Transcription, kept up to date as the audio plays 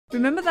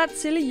Remember that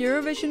silly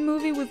Eurovision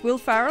movie with Will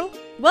Ferrell?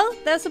 Well,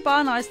 there's a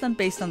bar in Iceland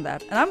based on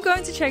that, and I'm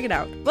going to check it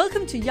out.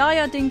 Welcome to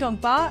Jaja Ding Dong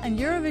Bar and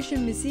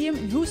Eurovision Museum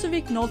in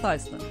Husavik, North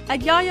Iceland. At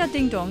Jaja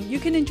Ding Dong, you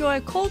can enjoy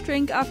a cold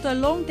drink after a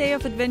long day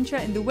of adventure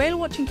in the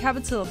whale-watching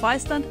capital of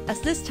Iceland,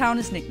 as this town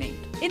is nicknamed.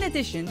 In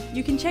addition,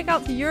 you can check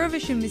out the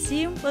Eurovision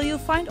Museum, where you'll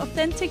find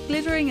authentic,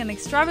 glittering and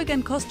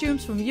extravagant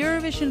costumes from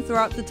Eurovision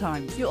throughout the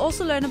times. You'll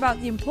also learn about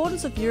the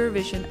importance of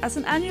Eurovision as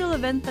an annual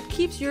event that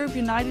keeps Europe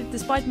united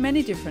despite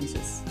many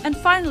differences. And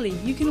finally,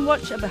 you can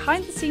watch a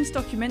behind-the-scenes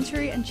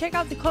documentary and check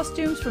out the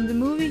costumes from the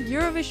movie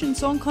Eurovision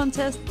Song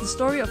Contest: The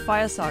Story of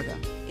Fire Saga.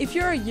 If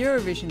you're a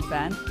Eurovision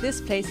fan, this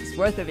place is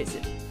worth a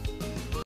visit.